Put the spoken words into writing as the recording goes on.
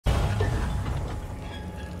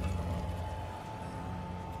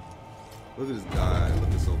Look at this guy,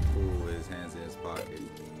 looking so cool with his hands in his pocket.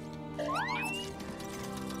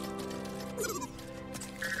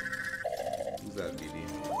 Who's that, BD?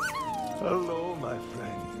 Hello, my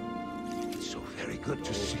friend. It's so very good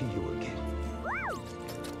to see you again.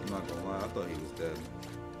 I'm not gonna lie, I thought he was dead.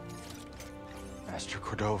 Master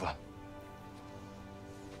Cordova.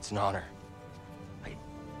 It's an honor. I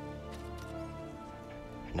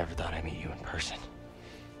never thought I'd meet you in person.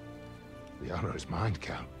 The honor is mine,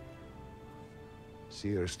 Cal.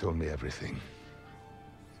 Seers told me everything.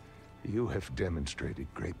 You have demonstrated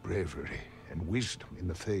great bravery and wisdom in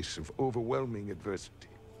the face of overwhelming adversity.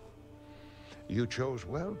 You chose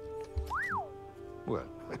well? Well,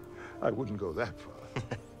 I wouldn't go that far.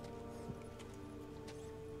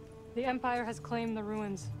 The Empire has claimed the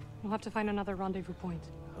ruins. We'll have to find another rendezvous point.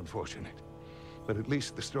 Unfortunate. But at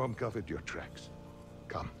least the storm covered your tracks.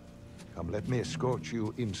 Come. Come, let me escort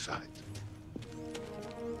you inside.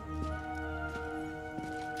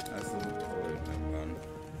 That's the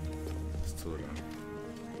It's two of them.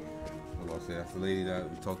 I was gonna say, that's the lady that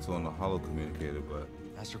we talked to on the holo communicator, but...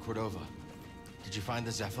 Master Cordova, did you find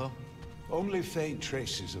the Zepho? Only faint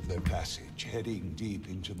traces of their passage, heading deep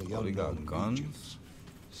into the Oh, they got unknown guns? regions.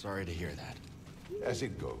 Sorry to hear that. As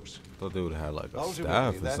it goes. Thought they would have had like a Ultimately,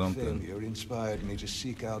 staff or that something. failure inspired me to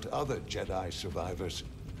seek out other Jedi survivors.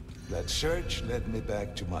 That search led me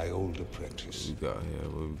back to my old apprentice. What we got here?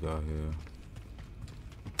 What we got here?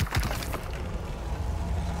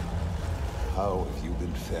 How have you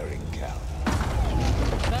been faring, Cal?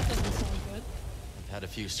 That doesn't sound good. I've had a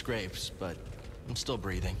few scrapes, but I'm still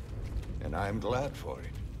breathing. And I'm glad for it.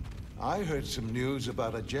 I heard some news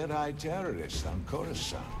about a Jedi terrorist on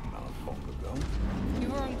Coruscant not long ago. You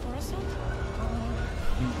were on Coruscant?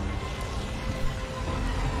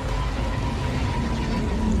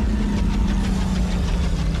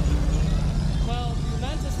 Well, your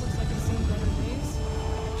Mantis looks like it's seen better days.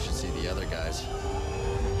 You should see the other guys.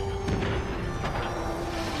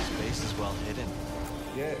 Space is well hidden.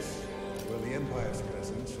 Yes. Well, the Empire's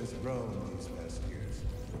presence has grown these past years.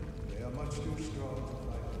 They are much too strong to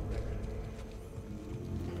fight directly.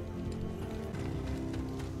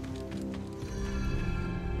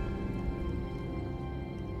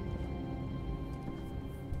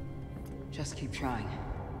 Just keep trying.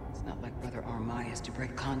 It's not like Brother Armai has to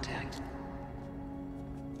break contact.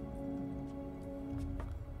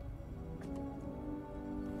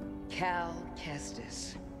 Cal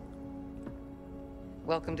Kestis.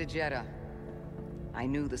 Welcome to Jeddah. I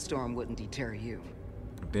knew the storm wouldn't deter you.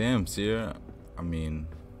 Damn, Sierra. I mean,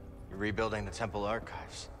 You're rebuilding the temple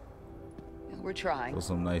archives. We're trying. those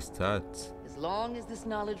some nice tats. As long as this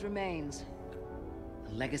knowledge remains,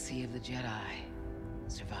 the legacy of the Jedi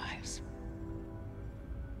survives.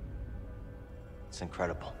 It's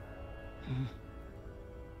incredible.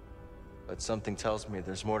 But something tells me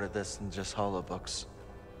there's more to this than just holobooks.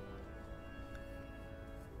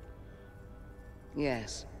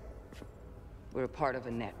 Yes. We're a part of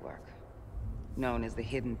a network, known as the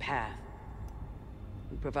Hidden Path.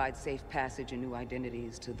 We provide safe passage and new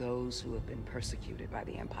identities to those who have been persecuted by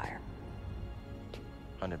the Empire.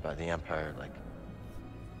 Hunted by the Empire, like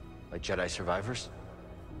Jedi survivors?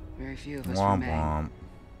 Very few of us Womp remain. womp.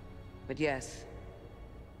 But yes,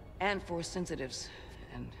 and Force sensitives,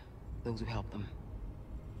 and those who help them.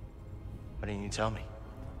 Why didn't you tell me?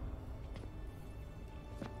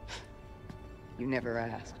 You never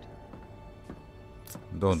asked.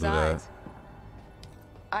 Don't do that. Besides,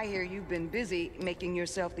 I hear you've been busy making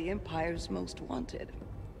yourself the Empire's most wanted.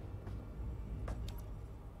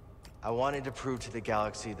 I wanted to prove to the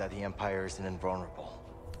galaxy that the Empire isn't invulnerable.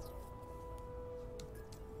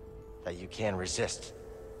 That you can resist.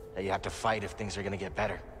 That you have to fight if things are gonna get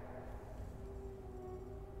better.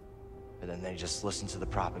 But then they just listen to the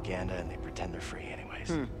propaganda and they pretend they're free anyways.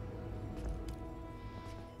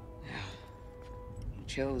 You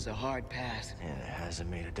chose a hard path. And it hasn't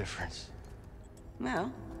made a difference.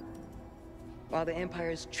 Well, while the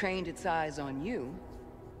Empire's trained its eyes on you,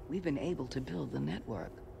 we've been able to build the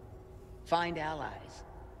network, find allies,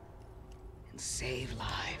 and save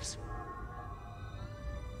lives.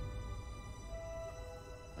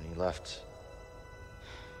 When you left,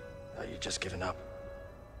 I thought you'd just given up.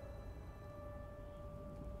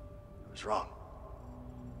 I was wrong.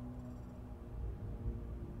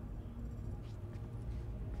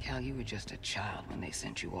 Cal, you were just a child when they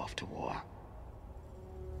sent you off to war.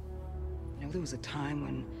 You know, there was a time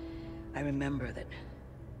when I remember that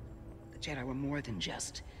the Jedi were more than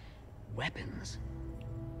just weapons.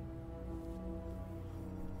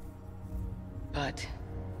 But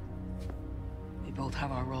we both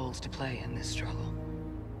have our roles to play in this struggle.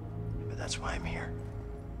 But that's why I'm here.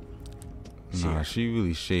 Nah, she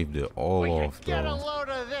really shaved it all off, Get a though. load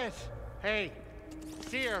of this. Hey,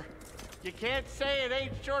 Seer, you can't say it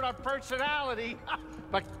ain't short of personality,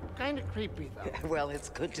 but kind of creepy, though. Well, it's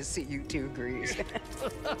good to see you two, Grease.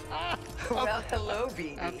 Well, hello,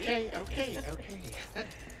 BB. Okay.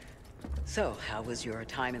 So, how was your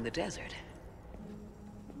time in the desert?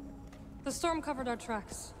 The storm covered our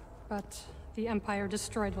tracks, but the Empire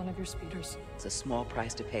destroyed one of your speeders. It's a small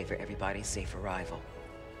price to pay for everybody's safe arrival.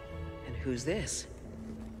 And who's this?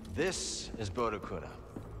 This is Bodokuna.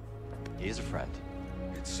 He is a friend.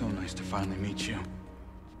 It's so nice to finally meet you.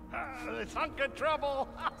 This hunk of trouble.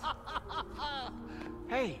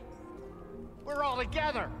 Hey, we're all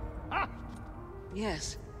together. Huh?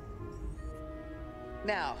 Yes.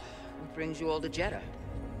 Now, what brings you all to Jedi?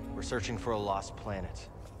 We're searching for a lost planet.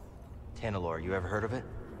 Tanalorr, you ever heard of it?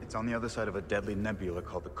 It's on the other side of a deadly nebula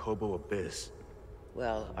called the Kobo Abyss.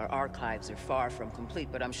 Well, our archives are far from complete,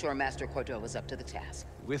 but I'm sure Master Cordo is up to the task.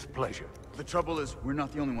 With pleasure. The trouble is, we're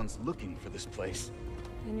not the only ones looking for this place.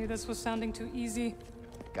 I knew this was sounding too easy.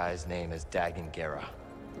 Guy's name is Dagan Gera.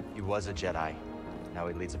 He was a Jedi. Now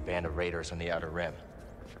he leads a band of raiders on the Outer Rim.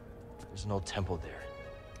 There's an old temple there.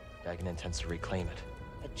 Dagan intends to reclaim it.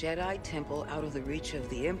 A Jedi temple out of the reach of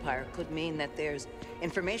the Empire could mean that there's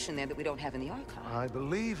information there that we don't have in the archive. I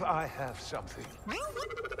believe I have something.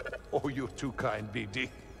 Oh, you're too kind, BD.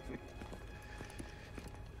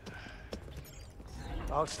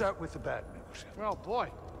 I'll start with the bad news. Well, boy,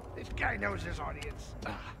 this guy knows his audience.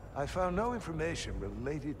 I found no information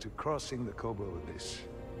related to crossing the Kobo Abyss.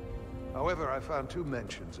 However, I found two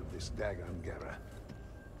mentions of this Dagan Gera.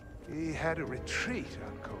 He had a retreat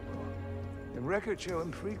on Kobo, and records show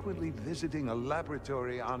him frequently visiting a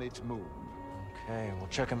laboratory on its moon. Okay, we'll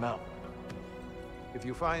check him out. If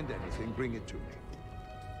you find anything, bring it to me.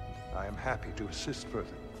 I am happy to assist further.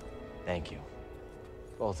 Thank you.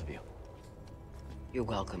 Both of you. You're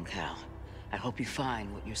welcome, Cal. I hope you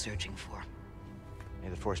find what you're searching for. May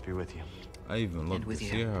the Force be with you. I even looked to with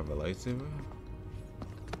see you. her have a lightsaber.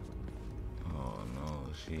 Oh no,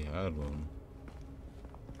 she had one.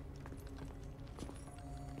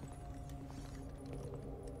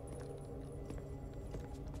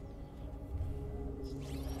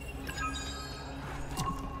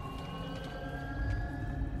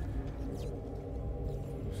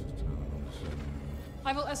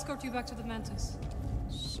 I will escort you back to the Mantis.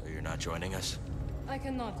 So you're not joining us? I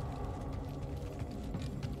cannot.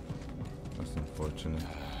 That's unfortunate.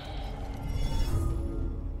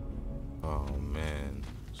 Oh man,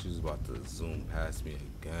 she's about to zoom past me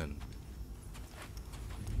again.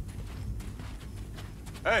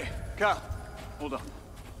 Hey, Cal! Hold on.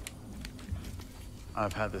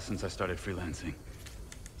 I've had this since I started freelancing.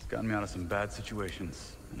 It's gotten me out of some bad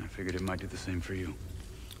situations, and I figured it might do the same for you.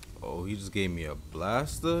 Oh, he just gave me a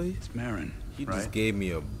blaster? It's Marin, He right? just gave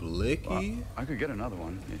me a blicky? Well, I could get another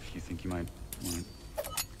one if you think you might want it.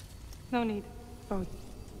 No need. Both.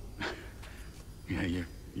 Yeah,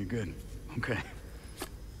 you're good. Okay.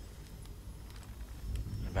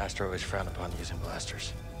 The Master always frowned upon using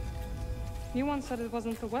blasters. You once said it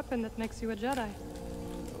wasn't the weapon that makes you a Jedi.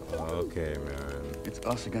 Okay, man. It's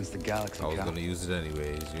us against the galaxy, I was Cal. gonna use it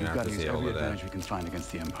anyways. You We've have got to to use say all every of advantage that. we can find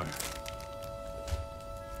against the Empire.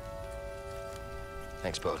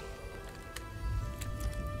 Thanks, Bode.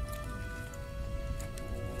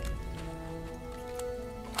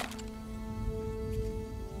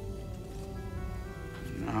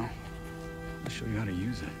 Now, I'll show you how to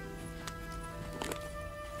use it.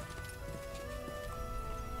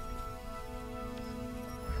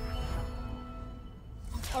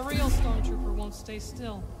 A real stormtrooper won't stay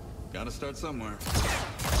still. Gotta start somewhere.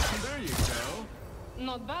 There you go.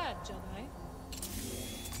 Not bad, Jedi.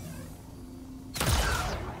 Oh,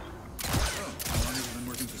 how long have you been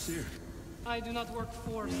working for Seer? I do not work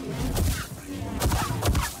for you.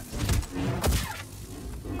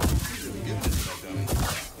 He's really good at this stuff, dummy.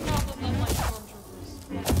 Not that not like stormtroopers.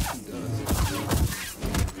 He does.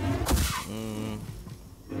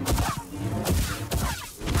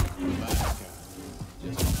 Relax, Cal.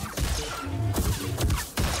 Just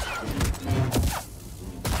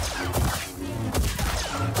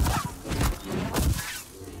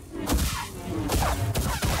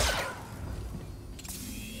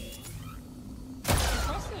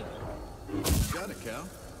Impressive. got it, Cal.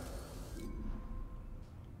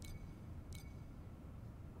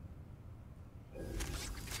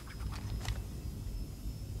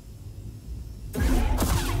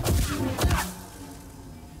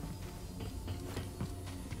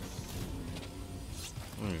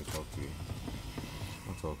 I don't need to talk to you.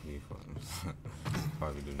 I'll talk to you first.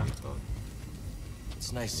 Probably do need to talk.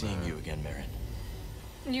 It's nice seeing you again, Marin.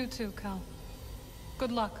 You too, Cal.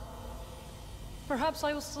 Good luck. Perhaps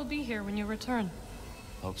I will still be here when you return.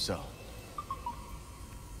 Hope so.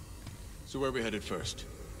 So where are we headed first?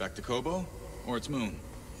 Back to Kobo? Or its moon?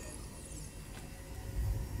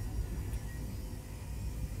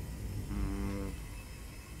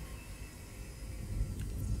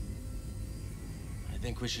 I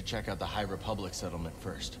think we should check out the High Republic settlement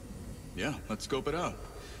first. Yeah, let's scope it out.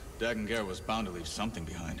 Dagan Gera was bound to leave something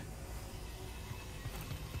behind.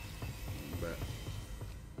 Bet.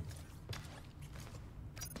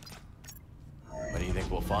 What do you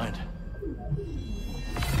think we'll find?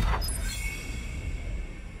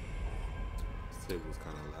 This table's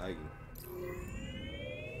kind of lagging.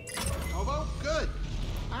 Kobo? Good.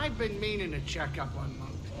 I've been meaning to check up on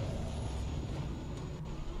Monk.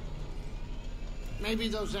 Maybe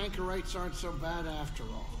those anchorites aren't so bad after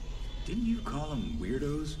all. Didn't you call them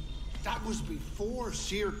weirdos? That was before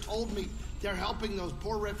Seer told me they're helping those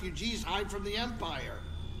poor refugees hide from the Empire.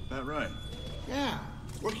 That right? Yeah,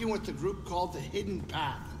 working with the group called the Hidden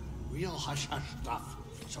Path. Real hush-hush stuff,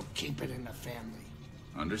 so keep it in the family.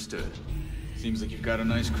 Understood. Seems like you've got a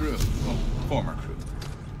nice crew. Well, former crew.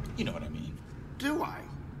 You know what I mean. Do I?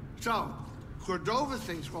 So, Cordova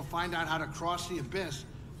thinks we'll find out how to cross the Abyss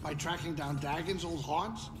by tracking down Dagon's old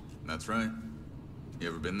haunts? That's right. You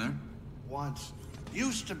ever been there? Once.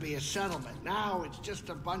 Used to be a settlement. Now it's just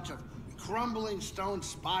a bunch of crumbling stone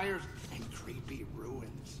spires and creepy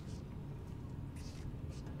ruins.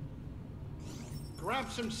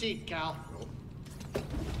 Grab some seat, Cal. Back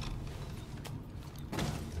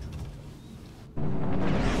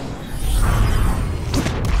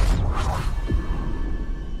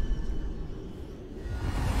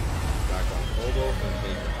on Kobo and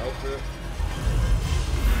take the outfit.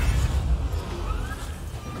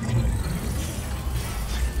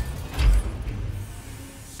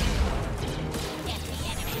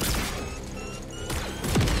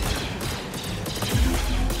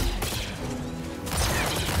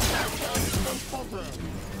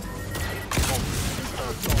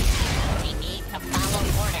 We need to follow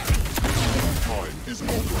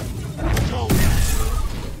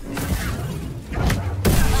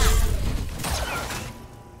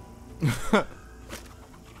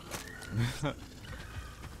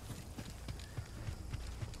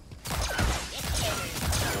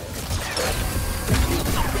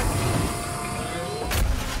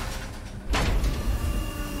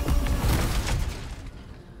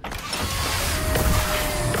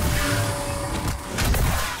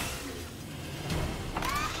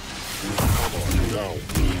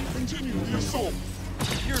Continue the assault.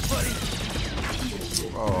 Here, buddy.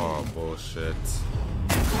 Oh, bullshit.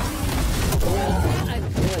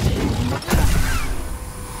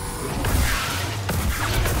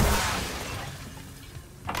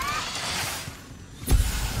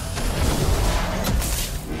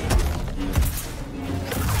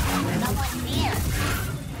 Someone's here.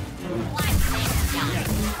 Watch this, John.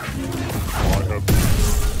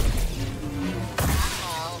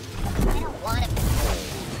 Uh-oh. I don't want to be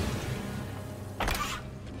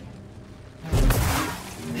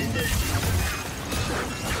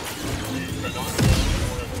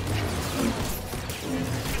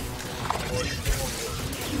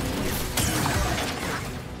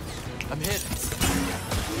I'm hit.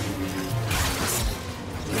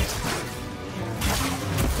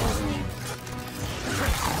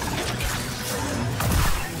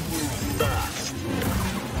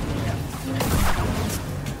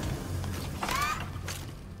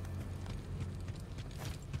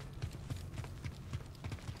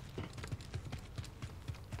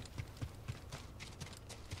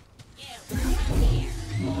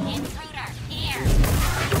 Intruder, here!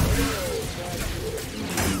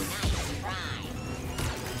 Nice try.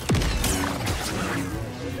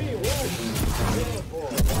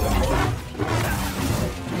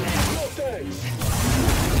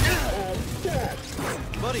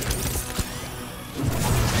 Buddy.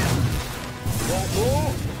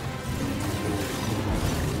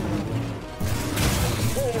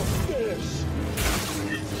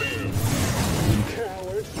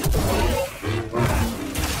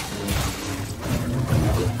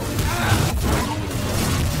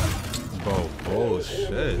 Bro,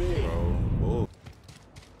 bullshit, bro. Bull.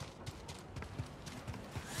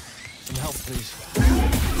 Some help, please.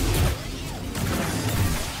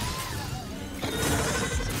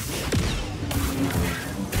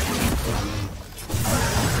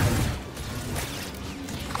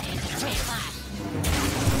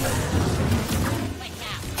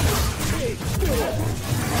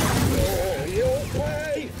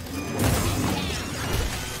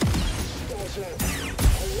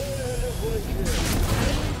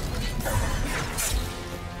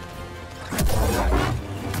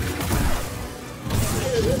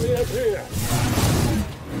 Here.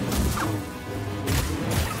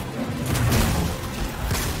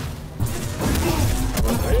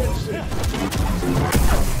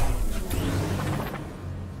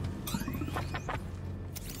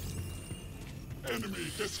 Enemy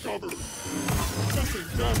discovered. Sensing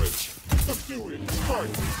damage. Subduing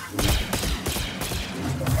target.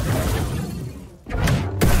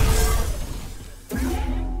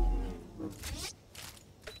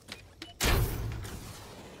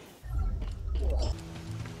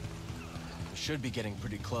 We should be getting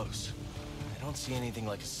pretty close. I don't see anything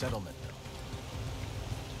like a settlement, though.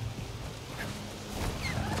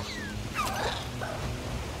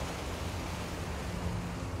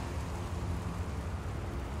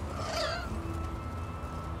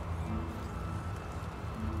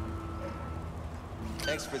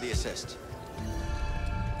 Thanks for the assist.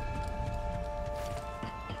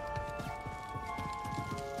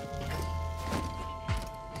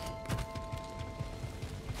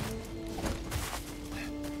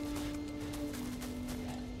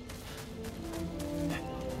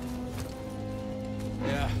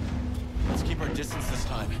 Yeah, let's keep our distance this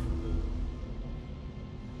time.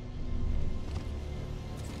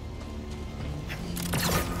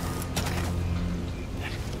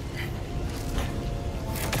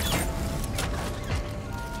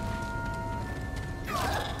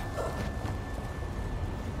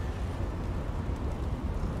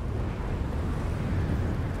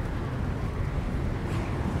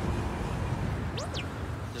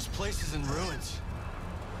 This place is in ruins.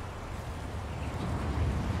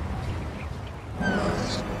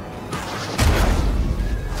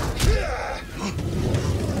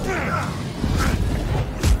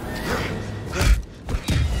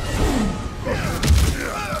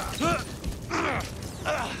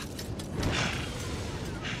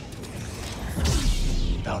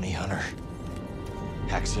 Bounty hunter.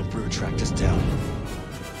 Haxton Brood tracked us down.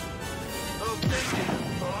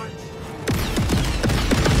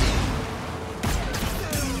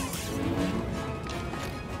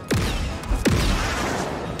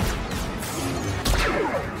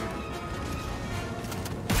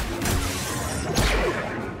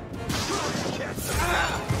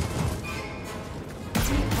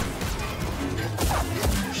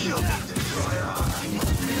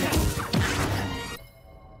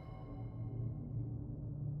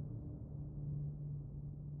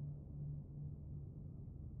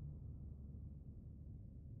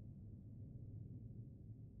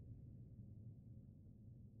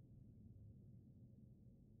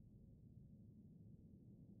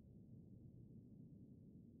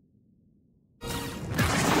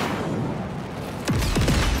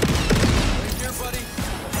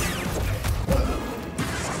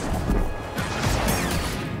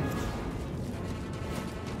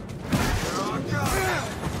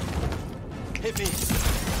 Hit me.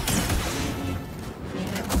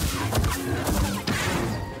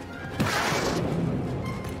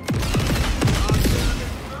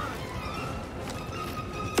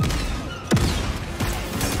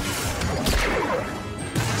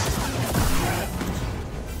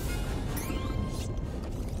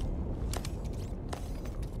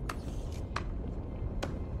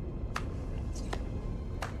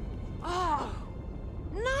 Oh,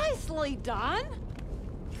 nicely done.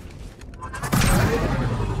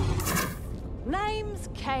 Name's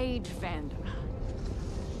Cage Vander.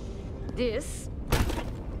 This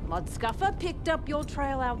Mudscuffer picked up your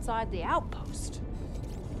trail outside the outpost.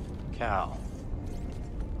 Cal.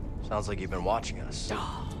 Sounds like you've been watching us.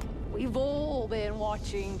 Oh, we've all been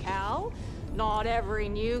watching, Cal. Not every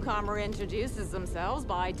newcomer introduces themselves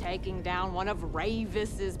by taking down one of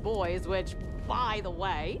Ravis's boys, which, by the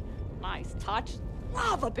way, nice touch.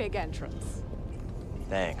 Love a big entrance.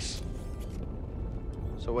 Thanks.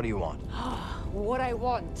 So what do you want? What I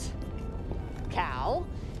want, Cal,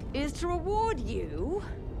 is to reward you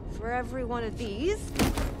for every one of these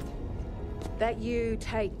that you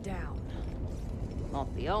take down.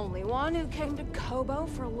 Not the only one who came to Kobo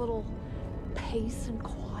for a little peace and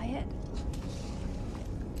quiet.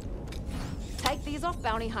 Take these off,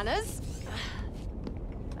 bounty hunters,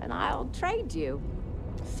 and I'll trade you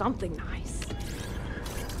something nice.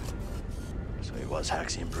 So he was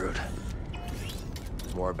Haxian Brood.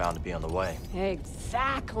 More bound to be on the way.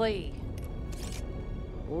 Exactly.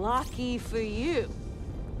 Lucky for you.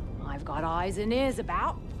 I've got eyes and ears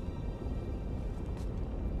about.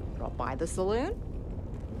 Drop by the saloon,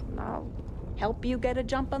 and I'll help you get a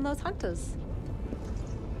jump on those hunters.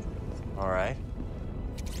 All right.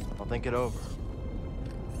 I'll think it over.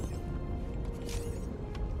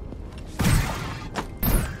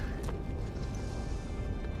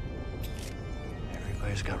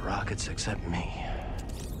 Empire's got rockets except me.